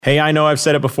Hey, I know I've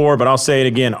said it before, but I'll say it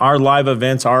again. Our live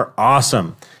events are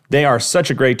awesome. They are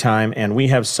such a great time, and we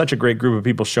have such a great group of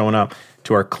people showing up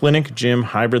to our Clinic Gym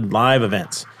Hybrid live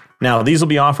events. Now, these will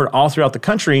be offered all throughout the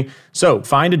country, so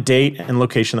find a date and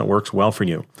location that works well for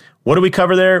you. What do we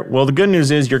cover there? Well, the good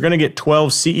news is you're going to get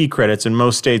 12 CE credits in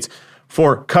most states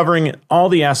for covering all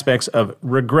the aspects of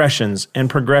regressions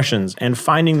and progressions and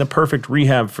finding the perfect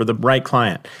rehab for the right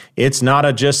client. It's not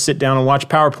a just sit down and watch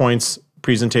PowerPoints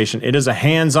presentation. It is a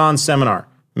hands-on seminar,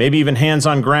 maybe even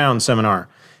hands-on ground seminar.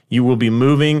 You will be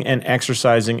moving and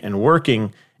exercising and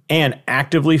working and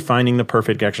actively finding the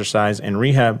perfect exercise and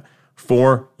rehab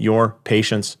for your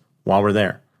patients while we're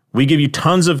there. We give you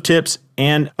tons of tips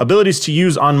and abilities to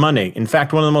use on Monday. In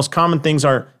fact, one of the most common things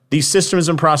are these systems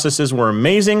and processes were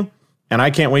amazing, and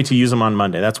I can't wait to use them on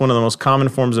Monday. That's one of the most common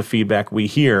forms of feedback we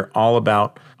hear all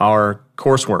about our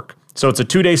coursework. So it's a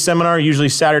 2-day seminar, usually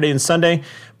Saturday and Sunday,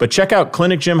 but check out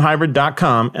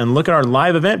clinicgymhybrid.com and look at our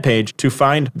live event page to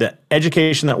find the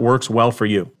education that works well for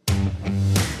you.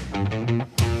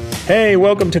 Hey,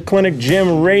 welcome to Clinic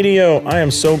Gym Radio. I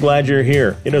am so glad you're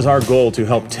here. It is our goal to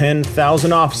help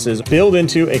 10,000 offices build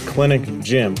into a clinic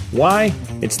gym. Why?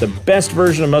 It's the best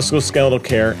version of musculoskeletal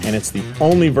care, and it's the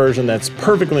only version that's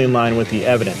perfectly in line with the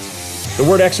evidence. The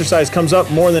word exercise comes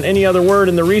up more than any other word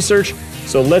in the research,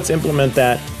 so let's implement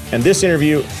that. And this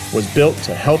interview was built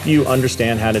to help you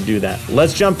understand how to do that.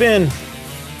 Let's jump in.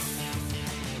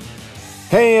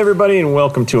 Hey, everybody, and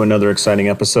welcome to another exciting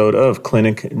episode of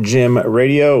Clinic Gym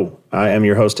Radio. I am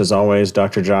your host, as always,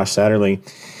 Dr. Josh Satterley.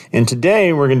 And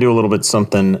today we're going to do a little bit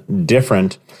something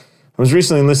different. I was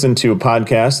recently listening to a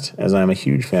podcast, as I'm a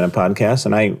huge fan of podcasts,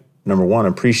 and I, number one,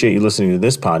 appreciate you listening to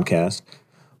this podcast.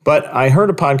 But I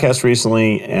heard a podcast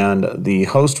recently, and the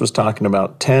host was talking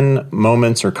about 10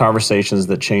 moments or conversations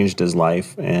that changed his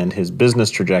life and his business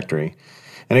trajectory.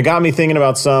 And it got me thinking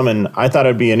about some, and I thought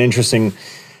it'd be an interesting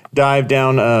dive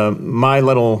down my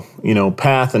little,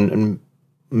 path and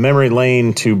memory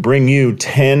lane to bring you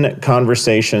 10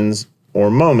 conversations or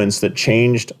moments that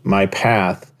changed my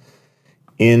path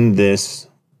in this,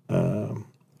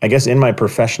 in my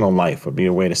professional life would be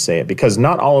a way to say it, because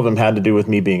not all of them had to do with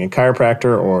me being a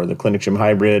chiropractor or the Clinic Gym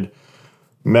Hybrid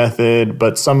method,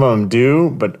 but some of them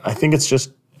do. But I think it's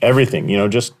just everything,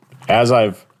 just as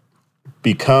I've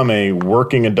become a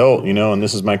working adult, and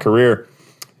this is my career,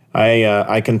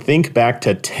 I can think back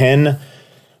to 10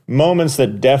 moments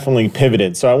that definitely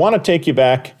pivoted. So I want to take you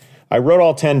back. I wrote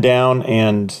all 10 down,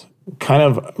 and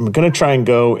I'm going to try and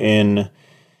go in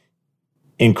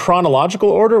chronological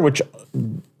order, which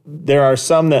there are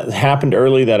some that happened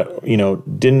early that,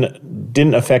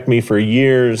 didn't affect me for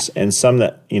years, and some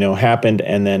that, happened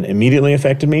and then immediately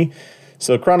affected me.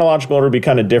 So chronological order would be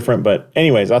kind of different, but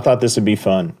anyways, I thought this would be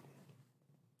fun.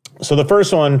 So the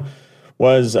first one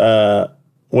was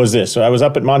this. So I was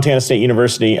up at Montana State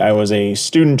University. I was a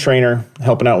student trainer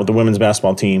helping out with the women's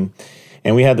basketball team.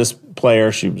 And we had this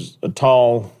player. She was a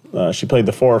tall, she played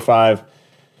the 4 or 5,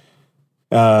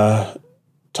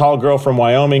 tall girl from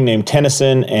Wyoming named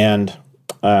Tennyson. And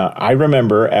I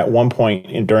remember at one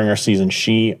point during our season,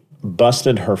 she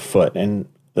busted her foot. And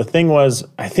the thing was,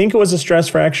 I think it was a stress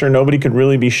fracture. Nobody could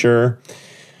really be sure.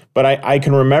 But I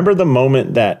can remember the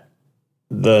moment that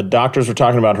the doctors were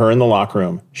talking about her in the locker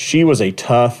room. She was a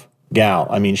tough gal.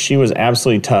 I mean, she was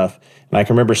absolutely tough. And I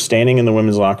can remember standing in the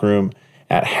women's locker room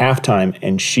at halftime,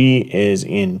 and she is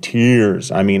in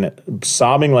tears. I mean,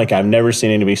 sobbing like I've never seen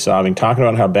anybody sobbing, talking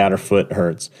about how bad her foot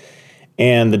hurts.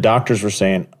 And the doctors were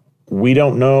saying, we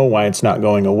don't know why it's not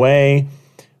going away.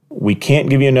 We can't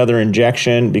give you another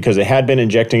injection, because they had been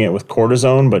injecting it with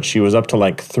cortisone, but she was up to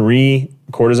like 3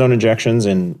 cortisone injections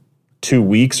in 2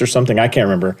 weeks or something. I can't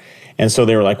remember. And so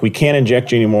they were like, we can't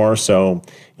inject you anymore. So,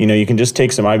 you can just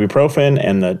take some ibuprofen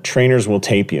and the trainers will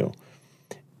tape you.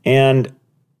 And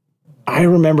I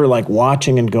remember like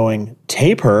watching and going,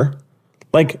 tape her?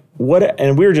 Like what?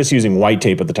 And we were just using white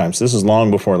tape at the time. So this was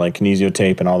long before like kinesio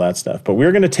tape and all that stuff. But we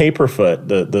were going to tape her foot.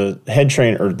 The head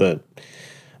trainer, or the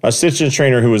assistant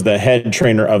trainer who was the head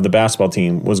trainer of the basketball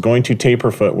team, was going to tape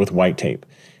her foot with white tape.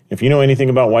 If you know anything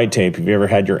about white tape, if you ever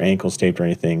had your ankles taped or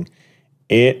anything,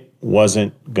 it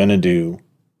wasn't going to do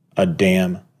a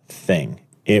damn thing.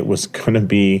 It was going to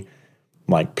be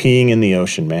like peeing in the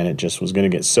ocean, man. It just was going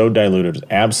to get so diluted. It was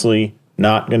absolutely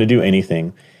not going to do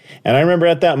anything. And I remember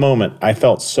at that moment, I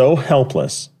felt so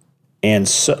helpless, and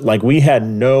so, like we had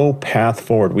no path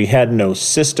forward. We had no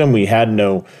system. We had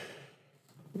no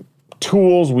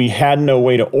tools. We had no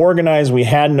way to organize. We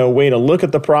had no way to look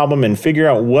at the problem and figure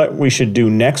out what we should do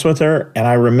next with her. And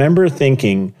I remember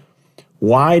thinking,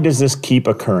 why does this keep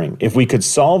occurring? If we could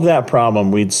solve that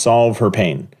problem, we'd solve her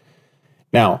pain.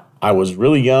 Now, I was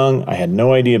really young. I had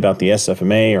no idea about the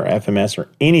SFMA or FMS or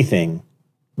anything,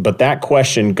 but that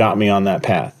question got me on that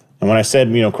path. And when I said,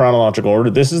 chronological order,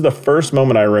 this is the first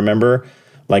moment I remember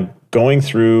like going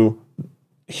through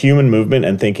human movement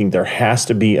and thinking there has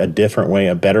to be a different way,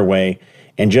 a better way,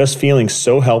 and just feeling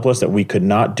so helpless that we could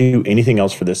not do anything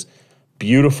else for this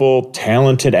beautiful,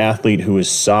 talented athlete who is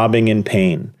sobbing in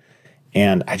pain.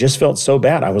 And I just felt so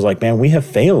bad. I was like, man, we have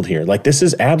failed here. Like, this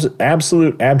is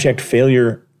absolute abject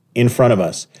failure in front of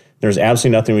us. There's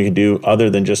absolutely nothing we could do other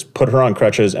than just put her on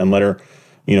crutches and let her,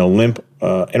 limp.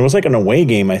 And it was like an away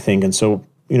game, I think. And so,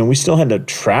 we still had to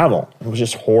travel. It was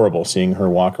just horrible seeing her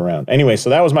walk around. Anyway, so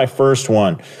that was my first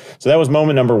one. So that was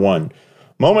moment number one.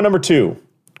 Moment number two,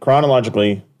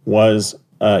 chronologically, was,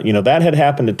 that had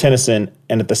happened to Tennyson.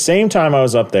 And at the same time I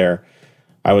was up there,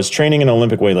 I was training in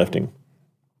Olympic weightlifting.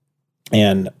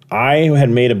 And I had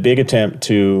made a big attempt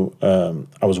to,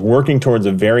 I was working towards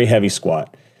a very heavy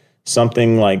squat.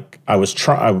 Something like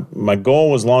my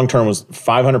goal was long-term was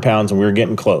 500 pounds and we were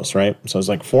getting close, right? So it was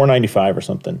like 495 or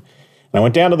something. And I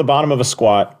went down to the bottom of a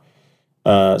squat.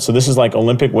 So this is like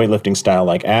Olympic weightlifting style,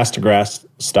 like ass to grass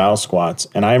style squats.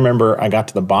 And I remember I got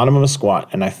to the bottom of a squat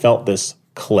and I felt this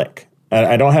click.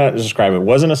 I don't know how to describe it. It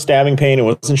wasn't a stabbing pain. It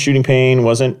wasn't shooting pain. It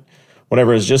wasn't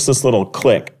whatever. It was just this little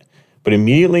click. But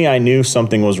immediately I knew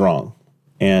something was wrong.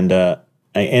 And I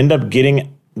end up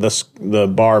getting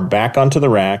the bar back onto the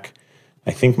rack.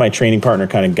 I think my training partner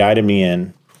kind of guided me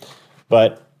in.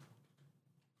 But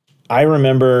I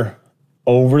remember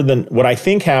what I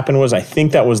think happened was I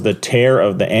think that was the tear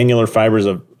of the annular fibers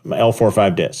of my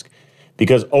L4-5 disc.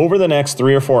 Because over the next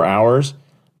 3 or 4 hours,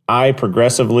 I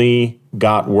progressively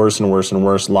got worse and worse and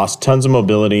worse, lost tons of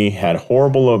mobility, had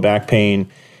horrible low back pain,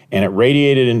 and it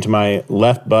radiated into my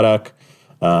left buttock,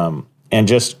 and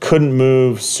just couldn't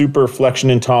move, super flexion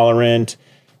intolerant.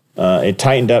 It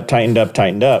tightened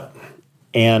up.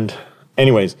 And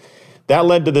anyways, that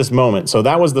led to this moment. So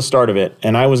that was the start of it.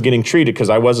 And I was getting treated because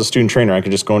I was a student trainer. I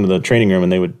could just go into the training room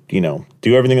and they would,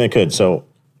 do everything they could. So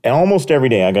almost every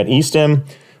day I got E-stim,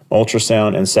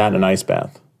 ultrasound, and sat in an ice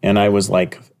bath. And I was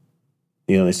like,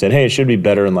 they said, hey, it should be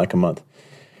better in like a month.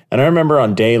 And I remember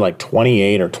on day like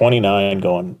 28 or 29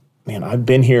 going, man, I've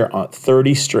been here on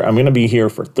 30 straight. I'm going to be here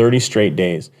for 30 straight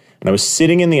days. And I was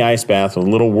sitting in the ice bath with a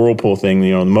little whirlpool thing,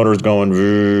 the motor's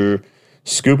going,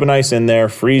 scooping ice in there,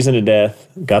 freezing to death,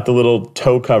 got the little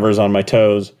toe covers on my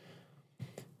toes.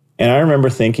 And I remember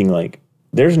thinking, like,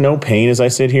 there's no pain as I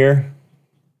sit here,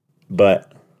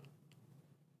 but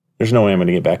there's no way I'm going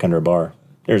to get back under a bar.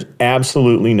 There's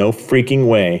absolutely no freaking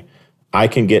way I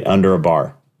can get under a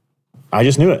bar. I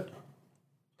just knew it.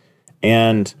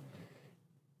 And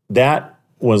that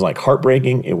was like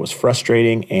heartbreaking. It was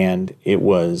frustrating. And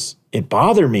it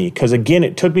bothered me because, again,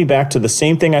 it took me back to the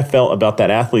same thing I felt about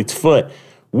that athlete's foot.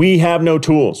 We have no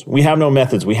tools. We have no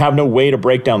methods. We have no way to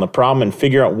break down the problem and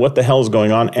figure out what the hell is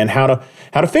going on and how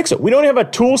to fix it. We don't have a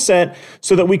tool set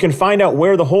so that we can find out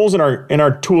where the holes in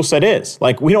our tool set is.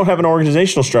 Like, we don't have an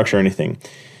organizational structure or anything.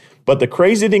 But the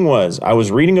crazy thing was, I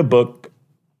was reading a book.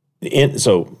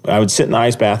 So I would sit in the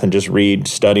ice bath and just read,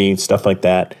 study, stuff like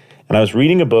that. And I was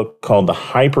reading a book called The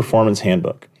High Performance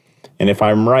Handbook. And if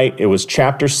I'm right, it was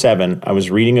chapter 7. I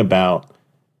was reading about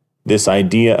this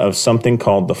idea of something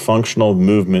called the functional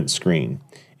movement screen.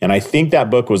 And I think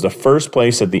that book was the first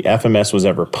place that the FMS was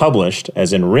ever published,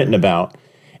 as in written about.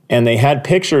 And they had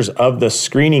pictures of the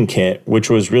screening kit, which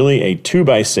was really a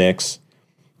 2x6.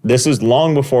 This is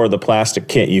long before the plastic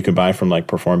kit you could buy from like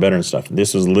Perform Better and stuff.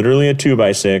 This was literally a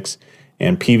 2x6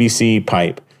 and PVC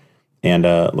pipe and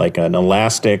like an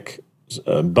elastic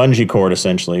bungee cord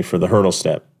essentially for the hurdle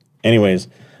step. Anyways,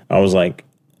 I was like,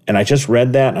 and I just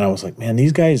read that and I was like, man,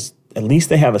 these guys, at least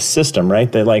they have a system,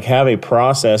 right? They like have a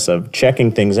process of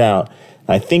checking things out. And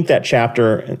I think that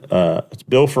chapter, it's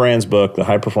Bill Ferrand's book, The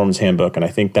High Performance Handbook, and I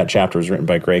think that chapter was written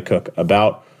by Gray Cook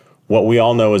about what we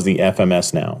all know as the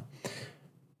FMS now.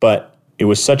 But it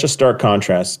was such a stark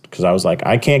contrast because I was like,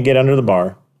 I can't get under the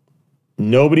bar.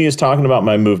 Nobody is talking about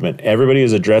my movement. Everybody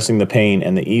is addressing the pain,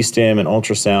 and the E-stim and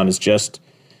ultrasound is just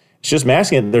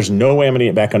masking it. There's no way I'm going to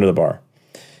get back under the bar.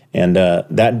 And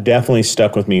that definitely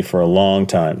stuck with me for a long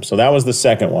time. So that was the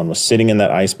second one, was sitting in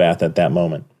that ice bath at that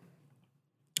moment.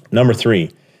 Number 3,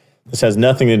 this has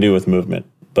nothing to do with movement,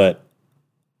 but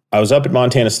I was up at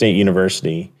Montana State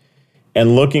University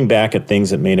and looking back at things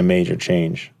that made a major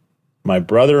change. My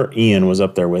brother Ian was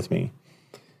up there with me.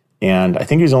 And I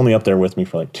think he was only up there with me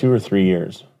for like 2 or 3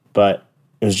 years. But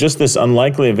it was just this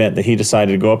unlikely event that he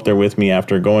decided to go up there with me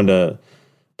after going to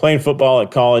playing football at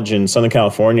college in Southern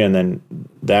California. And then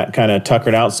that kind of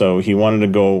tuckered out. So he wanted to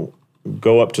go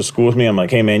go up to school with me. I'm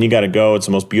like, hey, man, you got to go. It's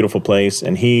the most beautiful place.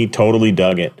 And he totally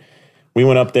dug it. We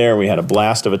went up there. We had a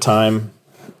blast of a time.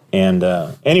 And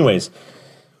anyways,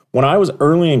 when I was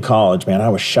early in college, man, I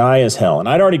was shy as hell. And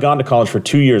I'd already gone to college for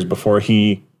 2 years before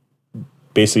he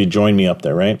basically joined me up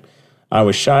there, right? I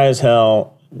was shy as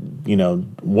hell,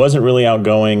 wasn't really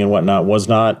outgoing and whatnot, was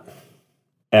not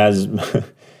as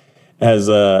as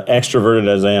extroverted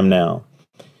as I am now.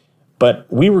 But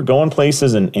we were going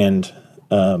places and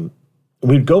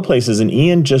we'd go places, and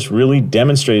Ian just really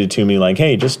demonstrated to me, like,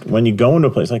 hey, just when you go into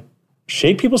a place, like,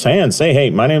 shake people's hands, say, hey,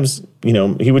 my name's,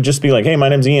 he would just be like, hey, my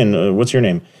name's Ian, what's your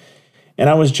name? And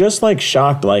I was just like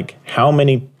shocked, like how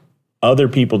many other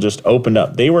people just opened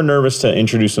up. They were nervous to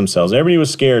introduce themselves. Everybody was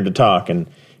scared to talk, and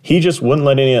he just wouldn't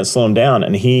let any of that slow him down.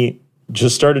 And he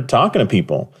just started talking to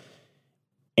people.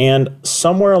 And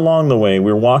somewhere along the way,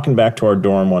 we were walking back to our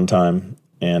dorm one time,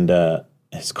 and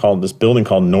it's called this building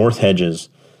called North Hedges.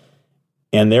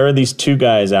 And there are these two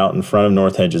guys out in front of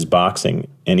North Hedges boxing.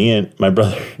 And Ian, my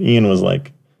brother Ian, was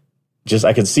like,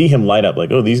 I could see him light up,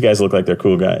 like, oh, these guys look like they're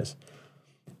cool guys.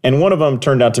 And one of them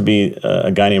turned out to be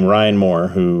a guy named Ryan Moore,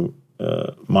 who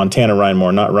Montana Ryan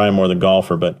Moore, not Ryan Moore the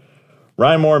golfer, but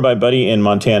Ryan Moore, my buddy in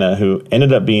Montana, who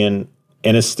ended up being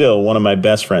and is still one of my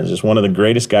best friends, just one of the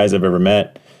greatest guys I've ever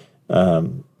met.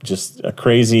 Just a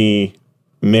crazy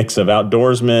mix of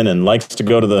outdoorsmen and likes to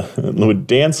go to would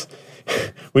dance.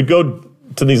 We'd go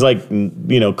to these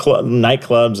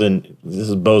nightclubs, and this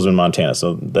is Bozeman, Montana,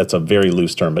 so that's a very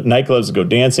loose term, but nightclubs to go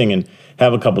dancing and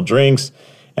have a couple drinks.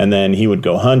 And then he would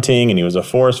go hunting, and he was a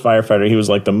forest firefighter. He was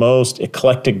like the most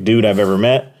eclectic dude I've ever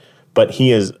met, but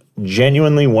he is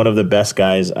genuinely one of the best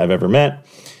guys I've ever met.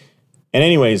 And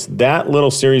anyways, that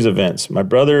little series of events, my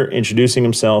brother introducing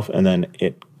himself, and then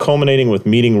it culminating with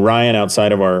meeting Ryan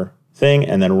outside of our thing,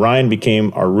 and then Ryan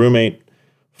became our roommate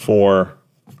for,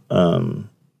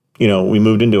 we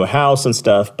moved into a house and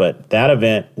stuff, but that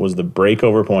event was the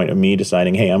breakover point of me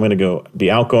deciding, hey, I'm going to go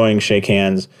be outgoing, shake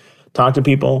hands, talk to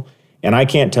people. And I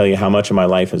can't tell you how much of my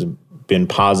life has been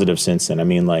positive since then. I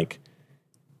mean, like,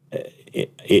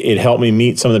 it helped me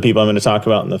meet some of the people I'm going to talk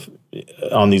about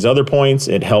on these other points.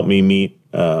 It helped me meet,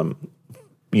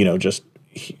 just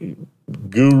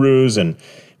gurus and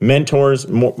mentors,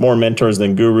 more mentors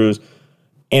than gurus.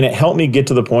 And it helped me get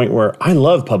to the point where I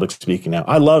love public speaking now.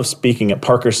 I love speaking at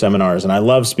Parker seminars, and I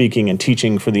love speaking and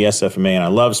teaching for the SFMA, and I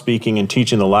love speaking and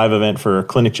teaching the live event for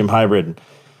Clinic Gym Hybrid.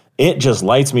 It just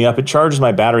lights me up. It charges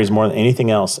my batteries more than anything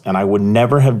else. And I would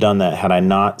never have done that had I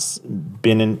not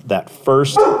been in that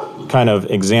first kind of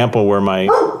example where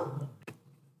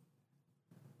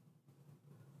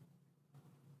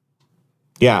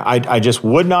I just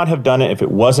would not have done it if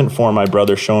it wasn't for my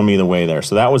brother showing me the way there.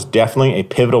 So that was definitely a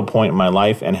pivotal point in my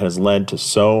life and has led to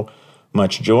so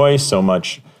much joy, so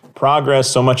much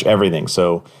progress, so much everything.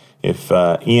 So if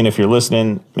Ian, if you're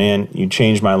listening, man, you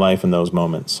changed my life in those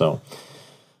moments. So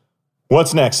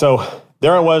what's next? So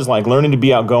there I was, like, learning to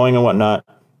be outgoing and whatnot.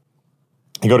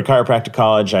 I go to chiropractic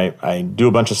college. I do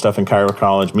a bunch of stuff in chiro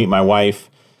college, meet my wife.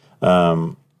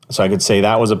 So I could say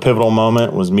that was a pivotal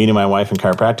moment, was meeting my wife in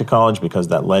chiropractic college, because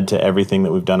that led to everything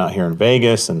that we've done out here in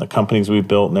Vegas and the companies we've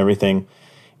built and everything.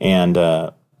 And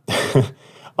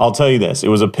I'll tell you this, it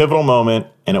was a pivotal moment,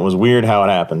 and it was weird how it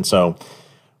happened. So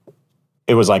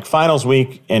it was like finals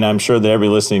week, and I'm sure that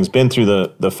everybody listening has been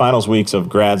through the finals weeks of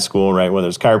grad school, right? Whether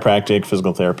it's chiropractic,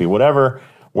 physical therapy, whatever,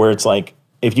 where it's like,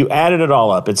 if you added it all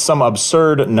up, it's some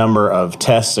absurd number of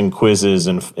tests and quizzes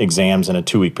and exams in a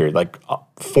 2-week period, like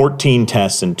 14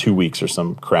 tests in 2 weeks or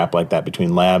some crap like that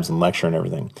between labs and lecture and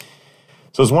everything.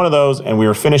 So it's one of those, and we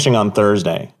were finishing on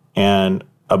Thursday, and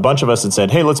a bunch of us had said,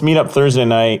 hey, let's meet up Thursday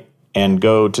night and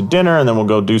go to dinner, and then we'll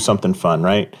go do something fun,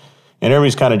 right? And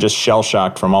everybody's kind of just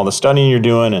shell-shocked from all the studying you're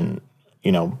doing and,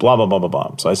 blah, blah, blah, blah,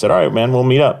 blah. So I said, all right, man, we'll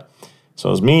meet up. So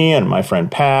it was me and my friend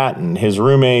Pat and his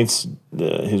roommates,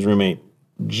 his roommate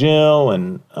Jill,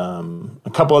 and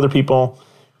a couple other people.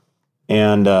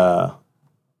 And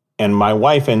my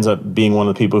wife ends up being one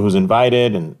of the people who's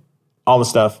invited and all the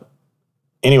stuff.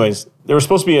 Anyways, there were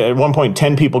supposed to be, at one point,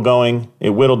 10 people going. It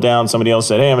whittled down. Somebody else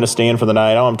said, hey, I'm going to stay in for the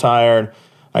night. Oh, I'm tired.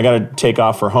 I got to take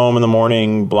off for home in the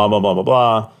morning, blah, blah, blah, blah,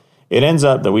 blah. It ends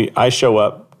up that I show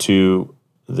up to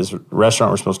this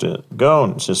restaurant we're supposed to go,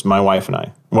 and it's just my wife and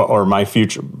I, or my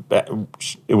future.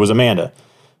 It was Amanda.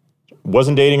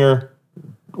 Wasn't dating her,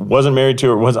 wasn't married to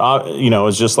her, it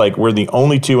was just like we're the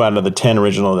only two out of the 10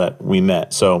 original that we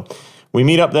met. So we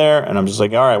meet up there, and I'm just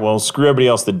like, all right, well, screw everybody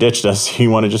else that ditched us. You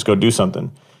want to just go do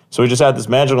something. So we just had this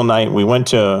magical night. We went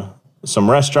to some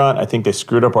restaurant. I think they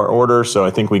screwed up our order, so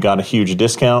I think we got a huge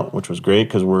discount, which was great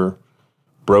because we're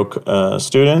broke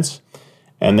students.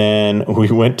 And then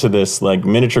we went to this like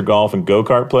miniature golf and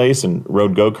go-kart place and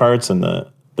rode go-karts, and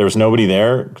there was nobody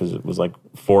there because it was like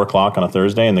 4:00 on a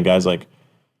Thursday. And the guy's like,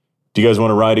 "Do you guys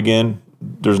want to ride again?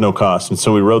 There's no cost." And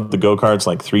so we rode the go-karts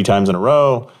like 3 times in a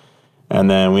row. And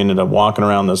then we ended up walking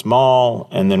around this mall,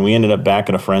 and then we ended up back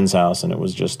at a friend's house, and it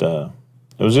was just a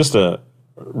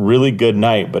really good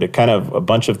night, but a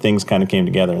bunch of things kind of came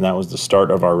together, and that was the start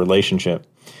of our relationship.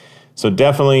 So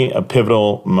definitely a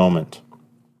pivotal moment.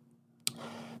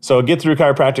 So I get through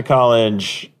chiropractic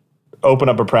college, open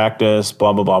up a practice,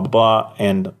 blah, blah, blah, blah, blah.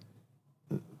 And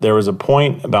there was a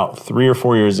point about 3 or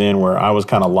 4 years in where I was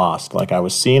kind of lost. Like I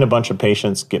was seeing a bunch of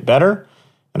patients get better,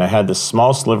 and I had this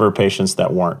small sliver of patients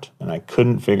that weren't, and I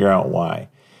couldn't figure out why.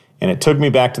 And it took me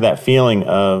back to that feeling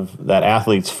of that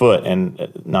athlete's foot,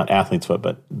 and not athlete's foot,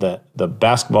 but the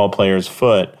basketball player's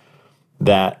foot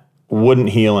that wouldn't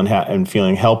heal and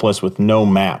feeling helpless with no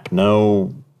map,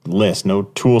 no list, no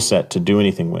tool set to do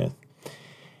anything with.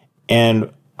 And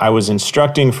I was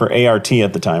instructing for ART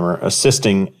at the time, or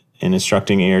assisting in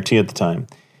instructing ART at the time.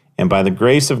 And by the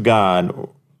grace of God,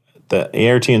 the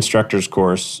ART instructor's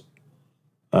course,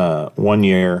 1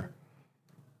 year,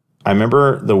 I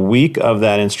remember the week of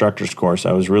that instructor's course,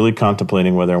 I was really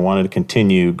contemplating whether I wanted to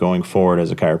continue going forward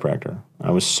as a chiropractor. I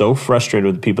was so frustrated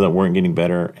with the people that weren't getting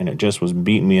better, and it just was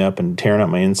beating me up and tearing up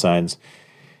my insides.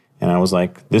 And I was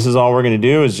like, this is all we're going to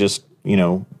do is just,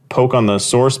 poke on the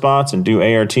sore spots and do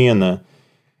ART and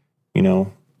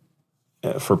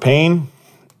for pain.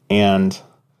 And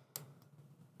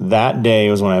that day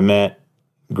was when I met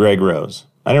Greg Rose.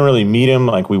 I didn't really meet him.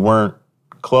 Like we weren't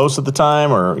close at the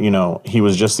time, or, he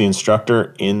was just the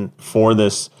instructor for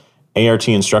this ART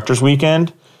instructors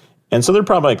weekend. And so there are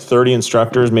probably like 30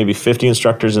 instructors, maybe 50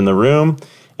 instructors in the room.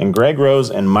 And Greg Rose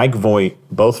and Mike Voigt,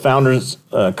 both co-founders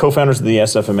of the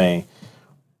SFMA,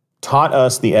 taught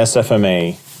us the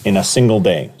SFMA in a single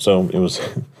day. So it was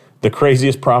the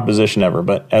craziest proposition ever.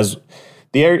 But as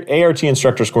the ART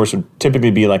instructors course would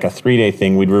typically be like a 3-day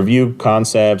thing. We'd review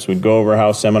concepts, we'd go over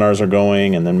how seminars are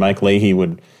going, and then Mike Leahy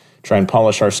would try and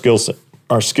polish our skill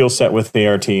set with the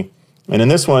ART. And in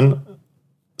this one,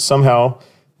 somehow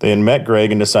they had met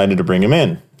Greg and decided to bring him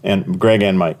in, and Greg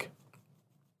and Mike.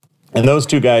 And those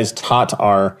two guys taught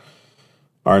our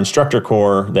instructor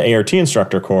corps, the ART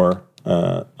instructor corps,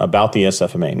 about the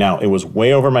SFMA. Now, it was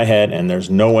way over my head, and there's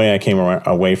no way I came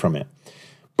away from it.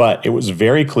 But it was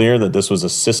very clear that this was a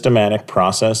systematic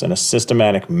process and a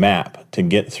systematic map to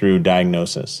get through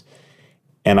diagnosis.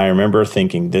 And I remember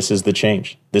thinking, this is the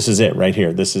change. This is it right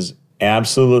here. This is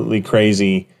absolutely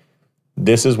crazy.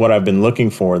 This is what I've been looking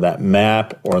for, that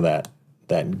map or that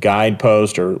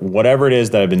guidepost or whatever it is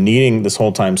that I've been needing this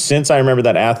whole time. Since I remember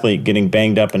that athlete getting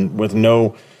banged up and with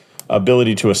no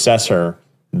ability to assess her,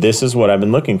 this is what I've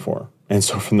been looking for. And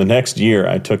so from the next year,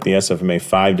 I took the SFMA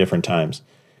 5 different times.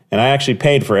 And I actually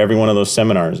paid for every one of those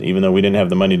seminars, even though we didn't have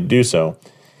the money to do so.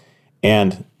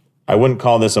 And I wouldn't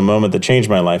call this a moment that changed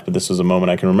my life, but this was a moment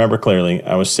I can remember clearly.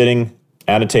 I was sitting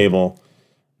at a table,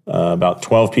 about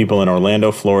 12 people in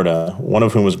Orlando, Florida, one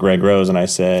of whom was Greg Rose, and I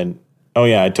said, "Oh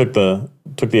yeah, I took the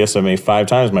SFMA 5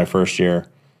 times my first year."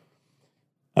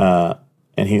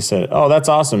 And he said, "Oh, that's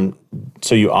awesome.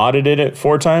 So you audited it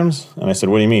 4 times?" And I said,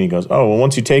 "What do you mean?" He goes, "Oh, well,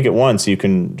 once you take it once, you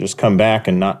can just come back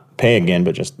and not pay again,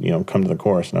 but just, come to the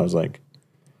course." And I was like,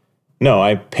 "No,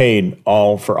 I paid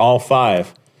for all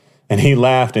 5. And he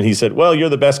laughed and he said, "Well, you're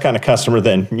the best kind of customer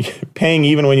then, paying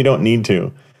even when you don't need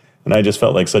to." And I just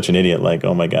felt like such an idiot, like,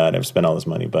 oh my God, I've spent all this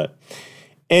money. But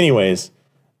anyways,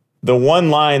 the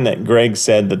one line that Greg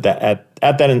said that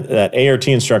that ART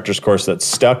instructor's course that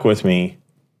stuck with me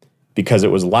because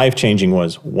it was life-changing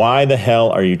was, "Why the hell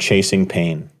are you chasing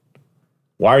pain?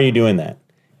 Why are you doing that?"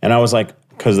 And I was like,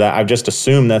 because I've just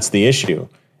assumed that's the issue.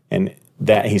 And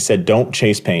that he said, "Don't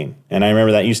chase pain." And I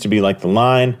remember that used to be like the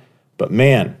line, but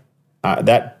man,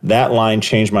 that line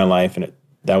changed my life, and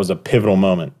that was a pivotal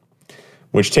moment,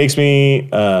 which takes me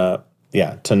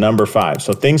to number 5.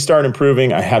 So things start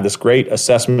improving. I have this great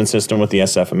assessment system with the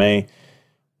SFMA,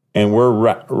 and we're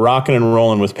rocking and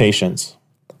rolling with patients.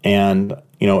 And,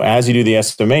 as you do the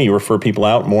SFMA, you refer people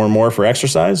out more and more for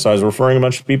exercise. So I was referring a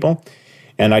bunch of people.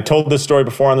 And I told this story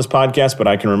before on this podcast, but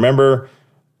I can remember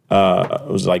it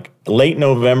was like late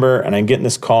November, and I'm getting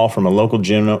this call from a local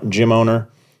gym owner.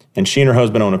 And she and her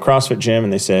husband own a CrossFit gym,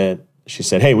 and she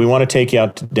said, "Hey, we want to take you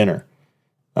out to dinner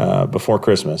before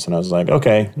Christmas." And I was like,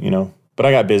 "Okay, but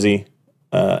I got busy,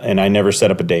 and I never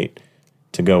set up a date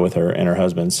to go with her and her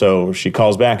husband. So she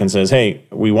calls back and says, "Hey,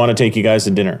 we want to take you guys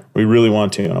to dinner. We really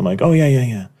want to." And I'm like, "Oh,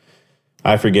 yeah.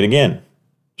 I forget again.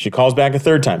 She calls back a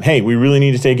third time. "Hey, we really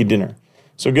need to take you to dinner."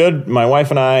 So good. My wife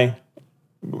and I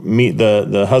meet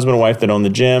the husband and wife that own the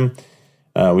gym.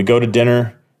 We go to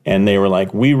dinner, and they were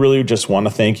like, we really just want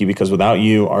to thank you because without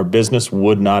you, our business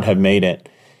would not have made it.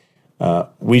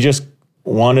 We just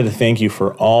wanted to thank you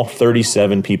for all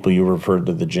 37 people you referred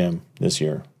to the gym this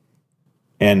year.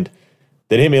 And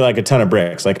that hit me like a ton of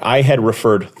bricks. Like I had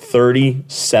referred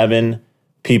 37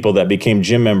 people that became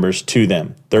gym members to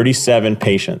them, 37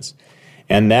 patients.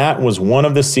 And that was one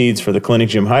of the seeds for the Clinic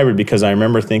Gym Hybrid because I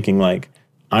remember thinking like,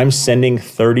 I'm sending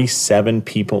 37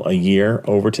 people a year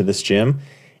over to this gym.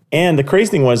 And the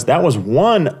crazy thing was that was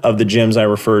one of the gyms I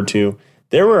referred to.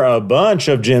 There were a bunch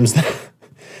of gyms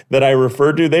that I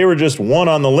referred to. They were just one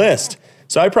on the list.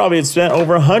 So I probably had spent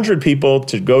over 100 people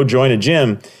to go join a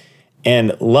gym.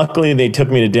 And luckily they took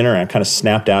me to dinner and I kind of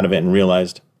snapped out of it and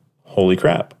realized, holy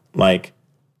crap, like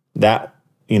that,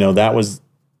 that was,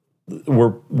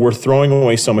 we're throwing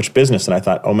away so much business. And I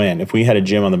thought, oh man, if we had a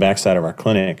gym on the backside of our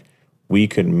clinic, we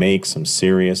could make some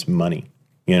serious money,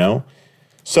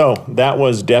 So that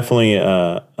was definitely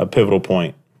a pivotal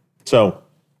point. So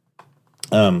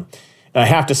I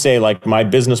have to say, like, my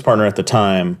business partner at the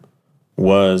time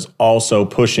was also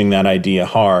pushing that idea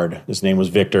hard. His name was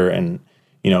Victor. And,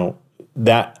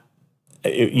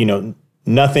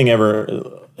 nothing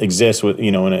ever exists with,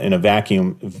 in a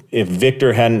vacuum. If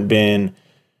Victor hadn't been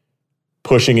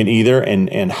pushing it either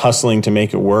and hustling to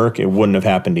make it work, it wouldn't have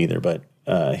happened either. But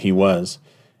he was.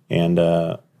 And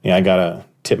I got to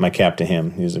tip my cap to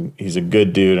him. He's a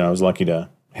good dude, and I was lucky to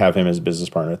have him as a business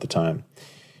partner at the time.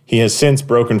 He has since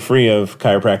broken free of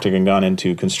chiropractic and gone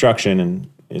into construction and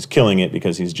is killing it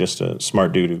because he's just a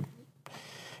smart dude who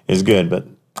is good. But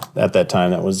at that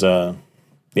time, that was,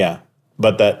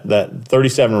 But that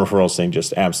 37 referrals thing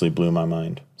just absolutely blew my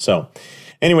mind. So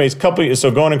anyways,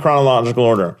 so going in chronological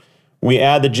order, we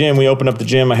add the gym, we open up the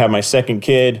gym. I have my second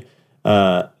kid.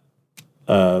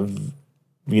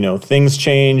 Things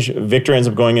change. Victor ends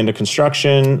up going into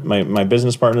construction, my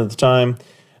business partner at the time.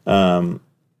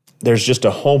 There's just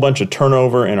a whole bunch of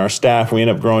turnover in our staff. We end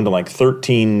up growing to like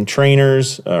 13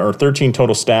 trainers or 13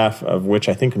 total staff, of which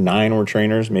I think 9 were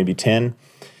trainers, maybe 10.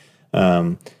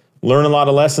 Learn a lot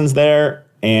of lessons there.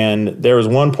 And there was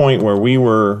one point where we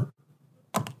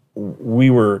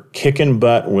were kicking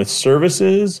butt with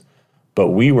services, but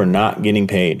we were not getting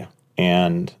paid.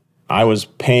 And I was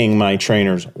paying my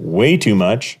trainers way too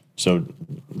much. So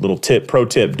pro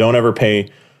tip, don't ever pay,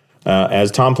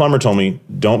 as Tom Plummer told me,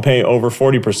 don't pay over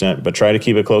 40%, but try to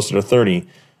keep it closer to 30.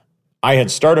 I had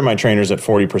started my trainers at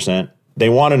 40%. They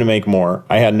wanted to make more.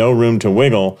 I had no room to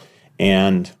wiggle,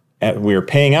 and we were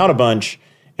paying out a bunch,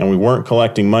 and we weren't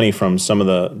collecting money from some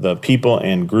of the people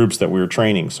and groups that we were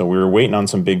training. So we were waiting on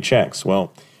some big checks.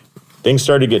 Well, things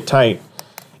started to get tight,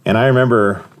 and I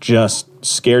remember just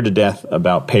scared to death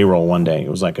about payroll one day. It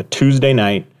was like a Tuesday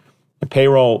night. The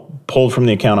payroll pulled from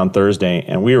the account on Thursday,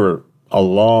 and we were a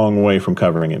long way from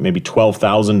covering it, maybe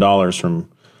 $12,000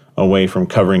 away from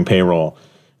covering payroll.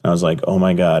 And I was like, oh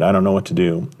my God, I don't know what to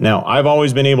do. Now, I've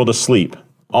always been able to sleep.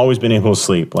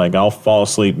 Like I'll fall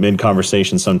asleep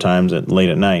mid-conversation sometimes late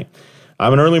at night.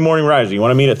 I'm an early morning riser. You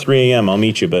want to meet at 3 a.m., I'll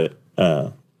meet you, but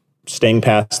staying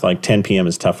past like 10 p.m.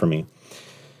 is tough for me.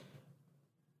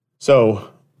 So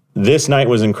this night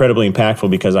was incredibly impactful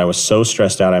because I was so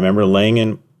stressed out. I remember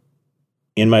laying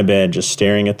in my bed, just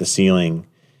staring at the ceiling,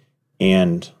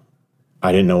 and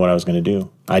I didn't know what I was going to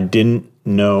do. I didn't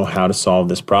know how to solve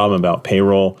this problem about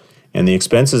payroll and the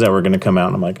expenses that were going to come out.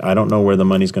 And I'm like, I don't know where the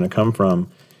money's going to come from.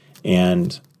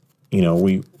 And,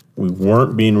 we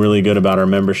weren't being really good about our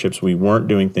memberships. We weren't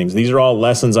doing things. These are all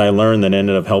lessons I learned that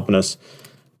ended up helping us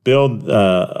build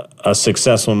a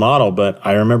successful model. But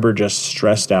I remember just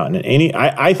stressed out. And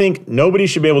I think nobody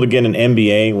should be able to get an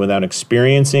MBA without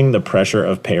experiencing the pressure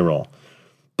of payroll.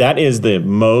 That is the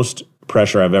most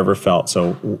pressure I've ever felt.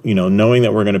 So, knowing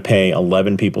that we're going to pay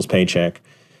 11 people's paycheck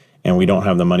and we don't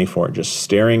have the money for it, just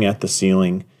staring at the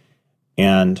ceiling.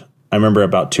 And I remember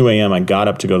about 2 a.m., I got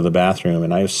up to go to the bathroom,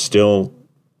 and I was still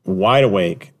wide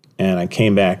awake. And I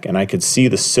came back, and I could see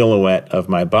the silhouette of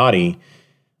my body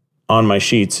on my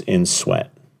sheets in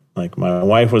sweat. Like my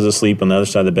wife was asleep on the other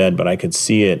side of the bed, but I could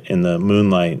see it in the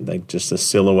moonlight, like just the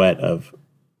silhouette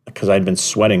because I'd been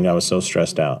sweating. I was so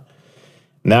stressed out.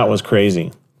 And that was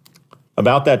crazy.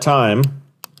 About that time,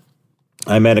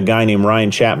 I met a guy named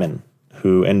Ryan Chapman,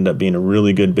 who ended up being a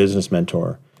really good business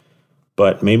mentor.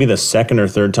 But maybe the second or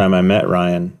third time I met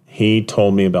Ryan, he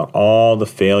told me about all the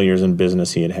failures in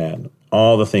business he had,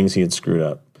 all the things he had screwed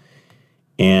up.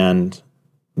 And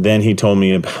then he told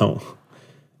me about,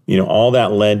 all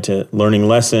that led to learning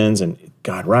lessons. And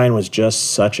God, Ryan was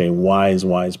just such a wise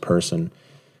person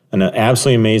and an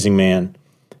absolutely amazing man.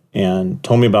 and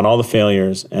told me about all the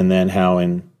failures and then how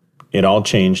it all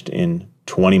changed in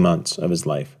 20 months of his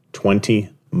life. 20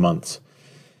 months.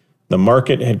 The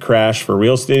market had crashed for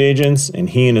real estate agents, and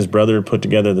he and his brother had put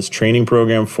together this training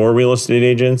program for real estate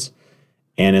agents.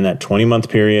 And in that 20-month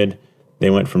period, they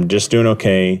went from just doing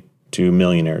okay to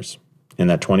millionaires in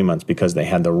that 20 months because they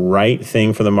had the right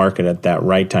thing for the market at that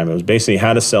right time. It was basically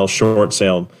how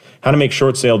to make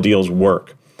short sale deals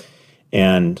work.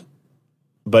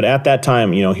 But at that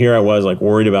time, here I was like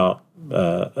worried about,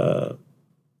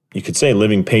 you could say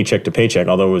living paycheck to paycheck,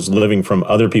 although it was living from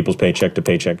other people's paycheck to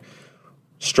paycheck,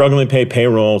 struggling to pay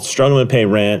payroll, struggling to pay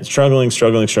rent,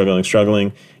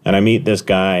 struggling. And I meet this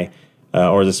guy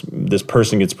or this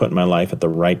person gets put in my life at the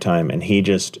right time. And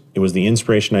it was the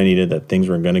inspiration I needed that things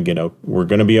were going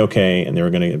to be okay and they were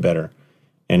going to get better.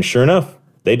 And sure enough,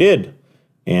 they did.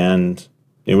 And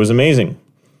it was amazing.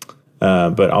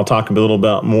 But I'll talk a little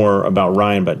bit more about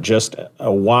Ryan, but just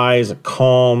a wise,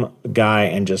 calm guy.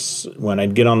 And just when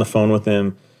I'd get on the phone with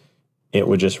him, it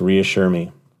would just reassure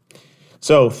me.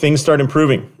 So things start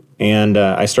improving. And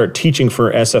I start teaching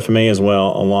for SFMA as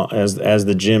well, as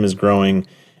the gym is growing,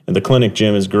 and the clinic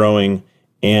gym is growing.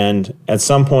 And at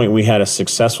some point, we had a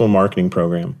successful marketing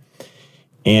program.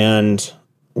 And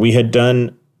we had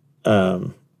done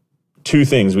two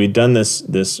things. We'd done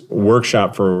this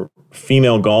workshop for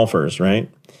female golfers, right?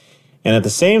 And at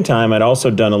the same time, I'd also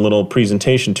done a little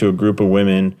presentation to a group of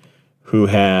women who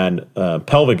had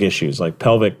pelvic issues, like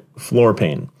pelvic floor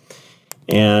pain.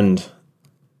 And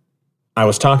I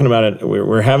was talking about it.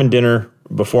 We're having dinner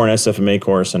before an SFMA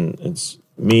course, and it's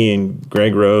me and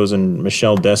Greg Rose and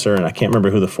Michelle Desser, and I can't remember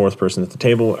who the fourth person at the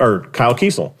table, or Kyle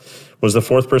Kiesel was the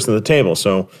fourth person at the table.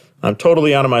 So I'm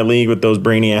totally out of my league with those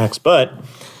brainiacs, but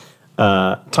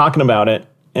talking about it,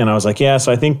 and I was like, yeah,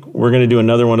 so I think we're going to do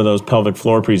another one of those pelvic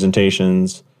floor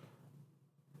presentations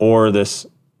or this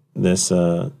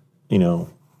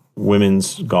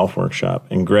women's golf workshop.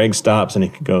 And Greg stops and he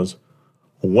goes,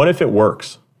 what if it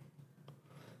works?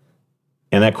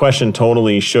 And that question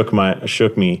totally shook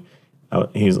me. I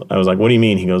was like, what do you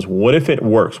mean? He goes, what if it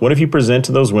works? What if you present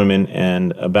to those women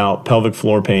and about pelvic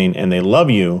floor pain and they love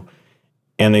you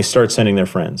and they start sending their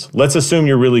friends? Let's assume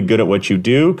you're really good at what you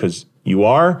do, because you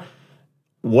are.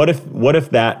 What if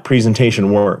that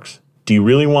presentation works? Do you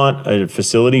really want a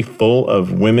facility full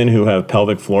of women who have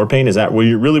pelvic floor pain? Is that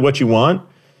really what you want?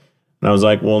 And I was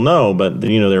like, well, no, but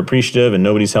they're appreciative and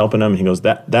nobody's helping them. And he goes,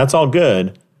 that's all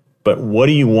good, but what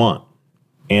do you want?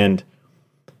 And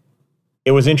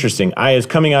it was interesting. I was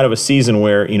coming out of a season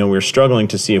where, we were struggling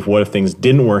to see what if things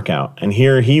didn't work out. And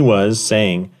here he was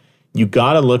saying, you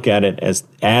got to look at it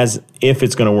as if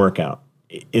it's going to work out.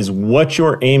 Is what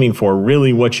you're aiming for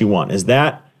really what you want? Is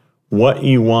that what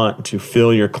you want to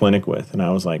fill your clinic with? And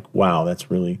I was like, wow, that's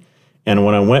really... And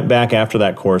when I went back after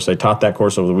that course, I taught that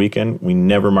course over the weekend. We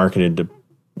never marketed to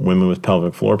women with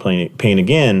pelvic floor pain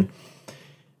again.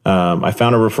 I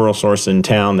found a referral source in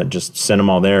town that just sent them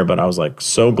all there, but I was like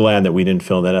so glad that we didn't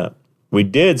fill that up. We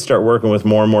did start working with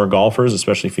more and more golfers,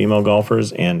 especially female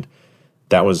golfers, and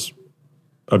that was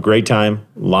a great time.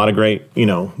 A lot of great,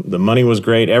 the money was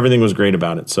great. Everything was great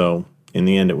about it. So in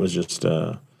the end, it was just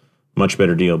a much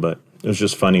better deal, but it was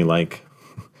just funny. Like,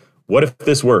 what if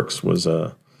this works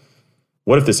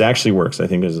what if this actually works? I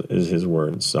think is his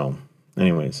words. So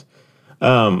anyways,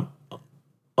 about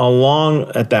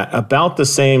the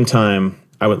same time,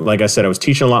 like I said, I was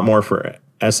teaching a lot more for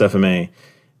SFMA,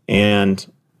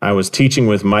 and I was teaching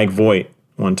with Mike Voigt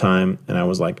one time, and I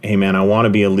was like, hey man, I want to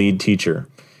be a lead teacher.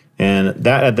 And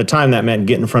that at the time, that meant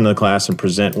get in front of the class and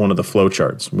present one of the flow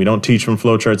charts. We don't teach from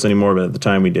flow charts anymore, but at the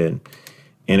time we did.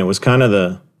 And it was kind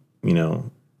of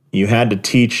you had to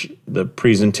teach the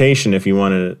presentation if you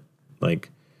wanted to,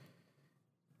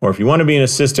 or if you want to be an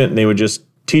assistant, they would just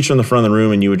teach from the front of the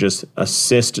room and you would just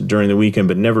assist during the weekend,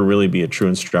 but never really be a true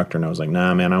instructor. And I was like,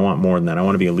 nah, man, I want more than that. I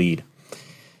want to be a lead.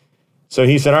 So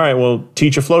he said, all right, well,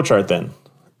 teach a flow chart then.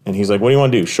 And he's like, what do you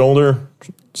want to do? Shoulder,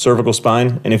 cervical,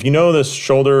 spine. And if you know the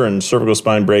shoulder and cervical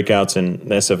spine breakouts in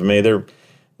the SFMA,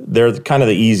 they're kind of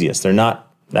the easiest. They're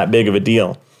not that big of a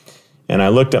deal. And I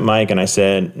looked at Mike and I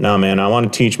said, no, man, I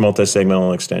want to teach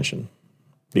multi-segmental extension.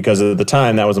 Because at the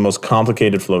time, that was the most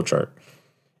complicated flow chart.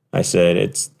 I said,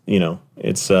 it's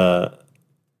the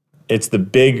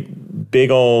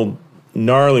big old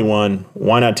gnarly one.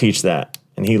 Why not teach that?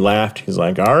 And he laughed. He's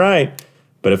like, all right,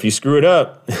 but if you screw it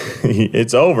up,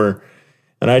 it's over.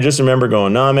 And I just remember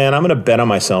going, nah, man, I'm going to bet on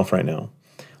myself right now.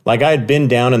 Like I had been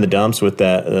down in the dumps with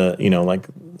that, like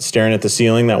staring at the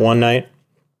ceiling that one night.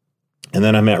 And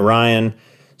then I met Ryan,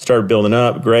 started building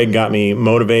up. Greg got me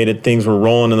motivated. Things were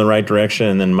rolling in the right direction.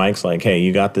 And then Mike's like, hey,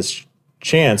 you got this.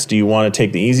 chance, do you want to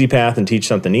take the easy path and teach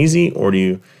something easy, or do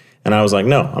you? And I was like,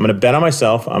 no, I'm going to bet on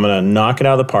myself. I'm going to knock it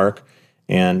out of the park,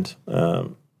 and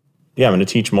I'm going to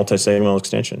teach multi-segmental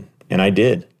extension. And I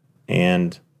did,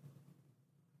 and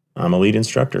I'm a lead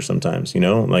instructor sometimes.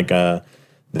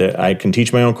 I can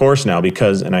teach my own course now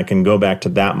and I can go back to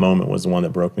that moment was the one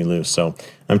that broke me loose. So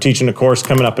I'm teaching a course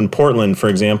coming up in Portland, for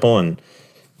example, and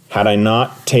had I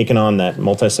not taken on that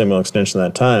multi-segmental extension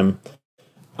at that time,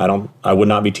 I would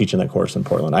not be teaching that course in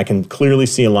Portland. I can clearly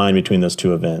see a line between those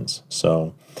two events.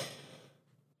 So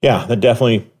yeah, that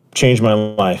definitely changed my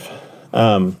life.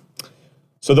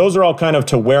 So those are all kind of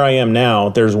to where I am now.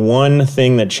 There's one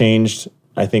thing that changed,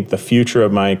 I think, the future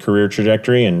of my career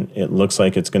trajectory, and it looks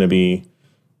like it's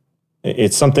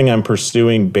something I'm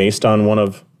pursuing based on one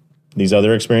of these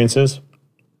other experiences.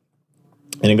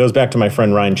 And it goes back to my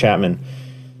friend Ryan Chapman,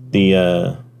 he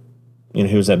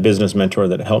was that business mentor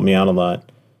that helped me out a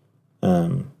lot.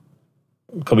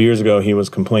 A couple years ago, he was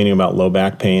complaining about low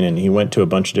back pain, and he went to a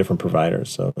bunch of different providers.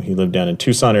 So he lived down in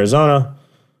Tucson, Arizona,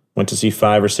 went to see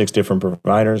 5 or 6 different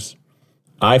providers.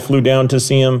 I flew down to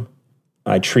see him.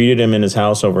 I treated him in his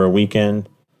house over a weekend,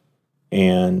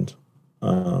 and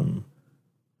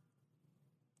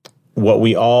what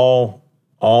we all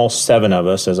 7 of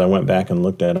us, as I went back and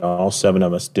looked at it, all 7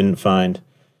 of us didn't find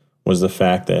was the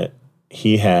fact that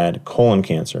he had colon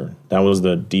cancer. That was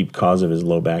the deep cause of his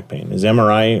low back pain. His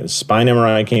spine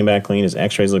MRI came back clean. His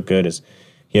x-rays looked good.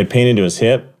 He had pain into his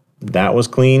hip. That was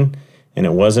clean. And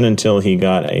it wasn't until he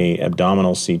got a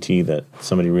abdominal CT that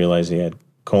somebody realized he had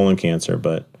colon cancer.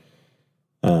 But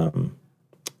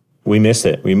we missed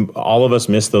it. All of us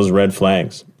missed those red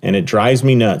flags. And it drives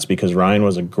me nuts because Ryan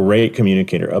was a great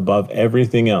communicator above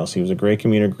everything else. He was a great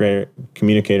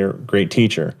communicator, great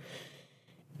teacher.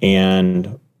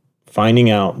 And finding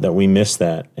out that we missed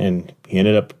that, and he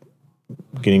ended up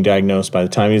getting diagnosed. By the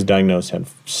time he was diagnosed, had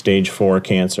stage 4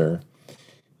 cancer,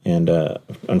 and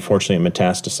unfortunately it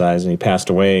metastasized, and he passed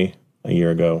away a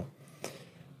year ago.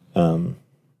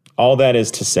 All that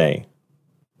is to say,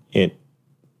 it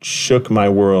shook my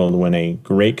world when a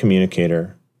great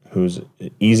communicator, who's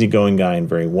an easygoing guy and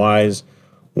very wise,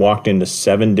 walked into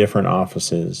 7 different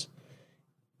offices,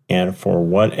 and for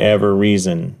whatever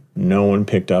reason, no one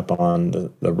picked up on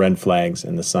the red flags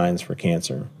and the signs for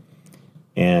cancer.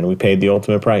 And we paid the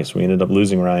ultimate price. We ended up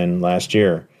losing Ryan last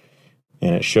year,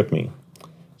 and it shook me.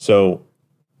 So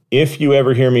if you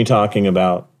ever hear me talking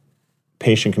about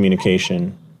patient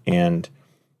communication and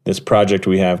this project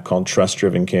we have called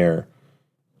Trust-Driven Care,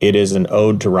 it is an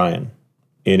ode to Ryan.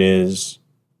 It is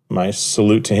my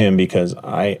salute to him, because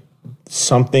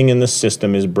something in the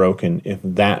system is broken if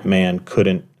that man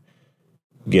couldn't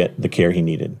get the care he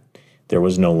needed. There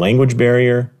was no language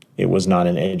barrier. It was not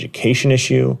an education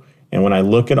issue. And when I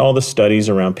look at all the studies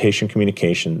around patient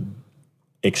communication,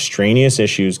 extraneous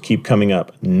issues keep coming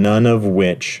up, none of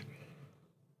which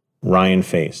Ryan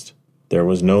faced. There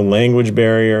was no language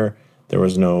barrier. There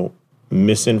was no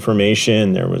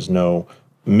misinformation. There was no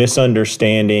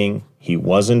misunderstanding. He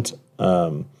wasn't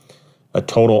a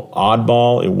total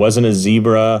oddball. It wasn't a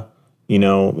zebra.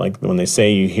 Like when they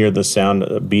say you hear the sound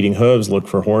of beating hooves, look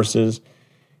for horses.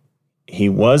 He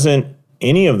wasn't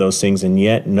any of those things, and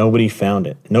yet nobody found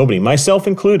it. Nobody, myself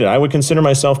included. I would consider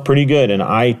myself pretty good, and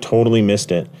I totally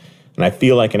missed it. And I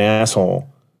feel like an asshole,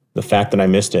 the fact that I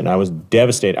missed it. And I was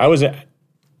devastated. I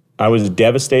was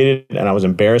devastated, and I was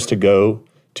embarrassed to go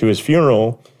to his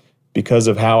funeral because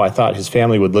of how I thought his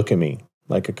family would look at me,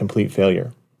 like a complete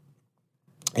failure.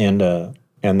 And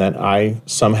that I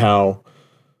somehow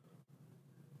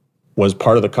was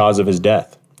part of the cause of his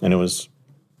death. And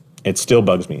it still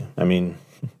bugs me. I mean,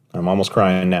 I'm almost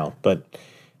crying now. But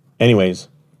anyways,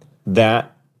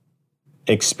 that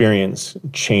experience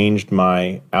changed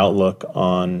my outlook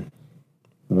on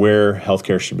where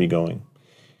healthcare should be going.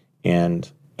 And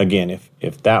again,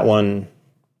 if that one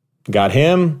got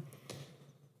him,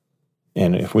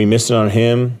 and if we missed it on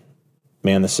him,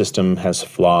 man, the system has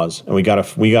flaws. And we gotta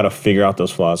figure out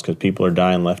those flaws, because people are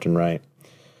dying left and right.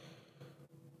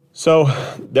 So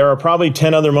there are probably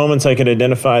 10 other moments I could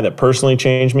identify that personally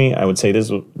changed me. I would say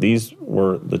these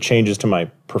were the changes to my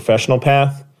professional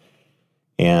path.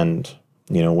 And,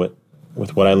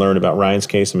 with what I learned about Ryan's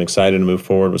case, I'm excited to move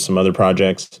forward with some other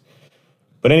projects.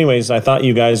 But anyways, I thought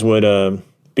you guys would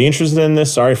be interested in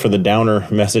this. Sorry for the downer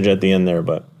message at the end there,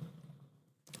 but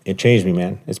it changed me,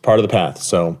 man. It's part of the path.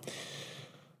 So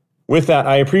with that,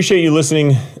 I appreciate you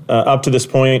listening up to this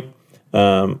point.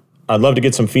 I'd love to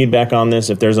get some feedback on this.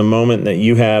 If there's a moment that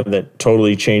you have that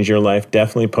totally changed your life,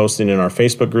 definitely post it in our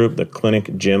Facebook group, the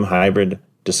Clinic Gym Hybrid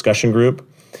Discussion Group.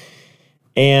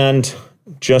 And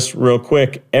just real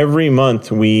quick, every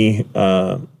month we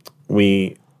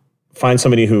find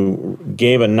somebody who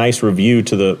gave a nice review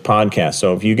to the podcast.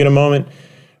 So if you get a moment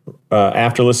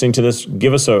after listening to this,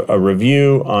 give us a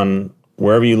review on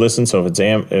wherever you listen. So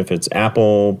if it's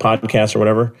Apple Podcasts or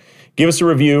whatever, give us a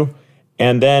review,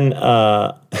 and then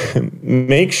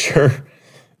make sure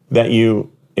that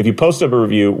if you post up a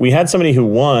review, we had somebody who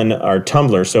won our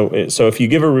tumbler. So if you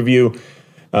give a review,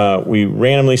 we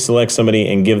randomly select somebody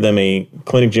and give them a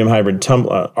Clinic Gym Hybrid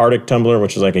Arctic tumbler,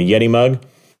 which is like a Yeti mug.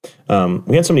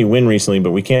 We had somebody win recently,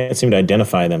 but we can't seem to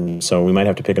identify them, so we might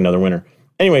have to pick another winner.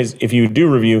 Anyways, if you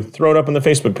do review, throw it up on the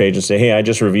Facebook page and say, hey, I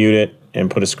just reviewed it,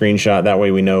 and put a screenshot. That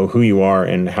way we know who you are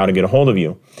and how to get a hold of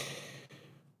you.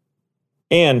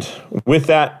 And with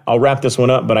that, I'll wrap this one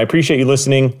up, but I appreciate you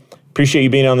listening. Appreciate you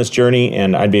being on this journey,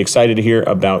 and I'd be excited to hear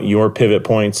about your pivot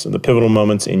points, the pivotal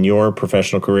moments in your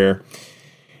professional career.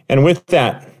 And with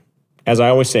that, as I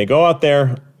always say, go out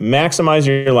there, maximize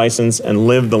your license, and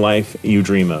live the life you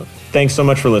dream of. Thanks so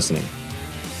much for listening.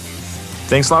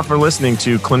 Thanks a lot for listening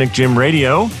to Clinic Gym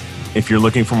Radio. If you're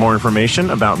looking for more information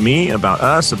about me, about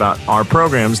us, about our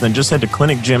programs, then just head to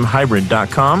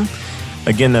clinicgymhybrid.com.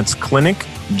 Again, that's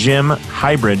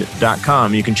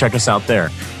clinicgymhybrid.com. You can check us out there.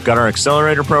 We've got our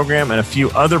accelerator program and a few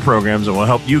other programs that will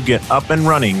help you get up and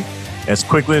running as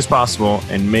quickly as possible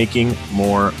and making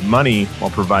more money while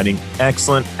providing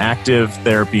excellent active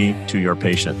therapy to your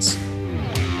patients.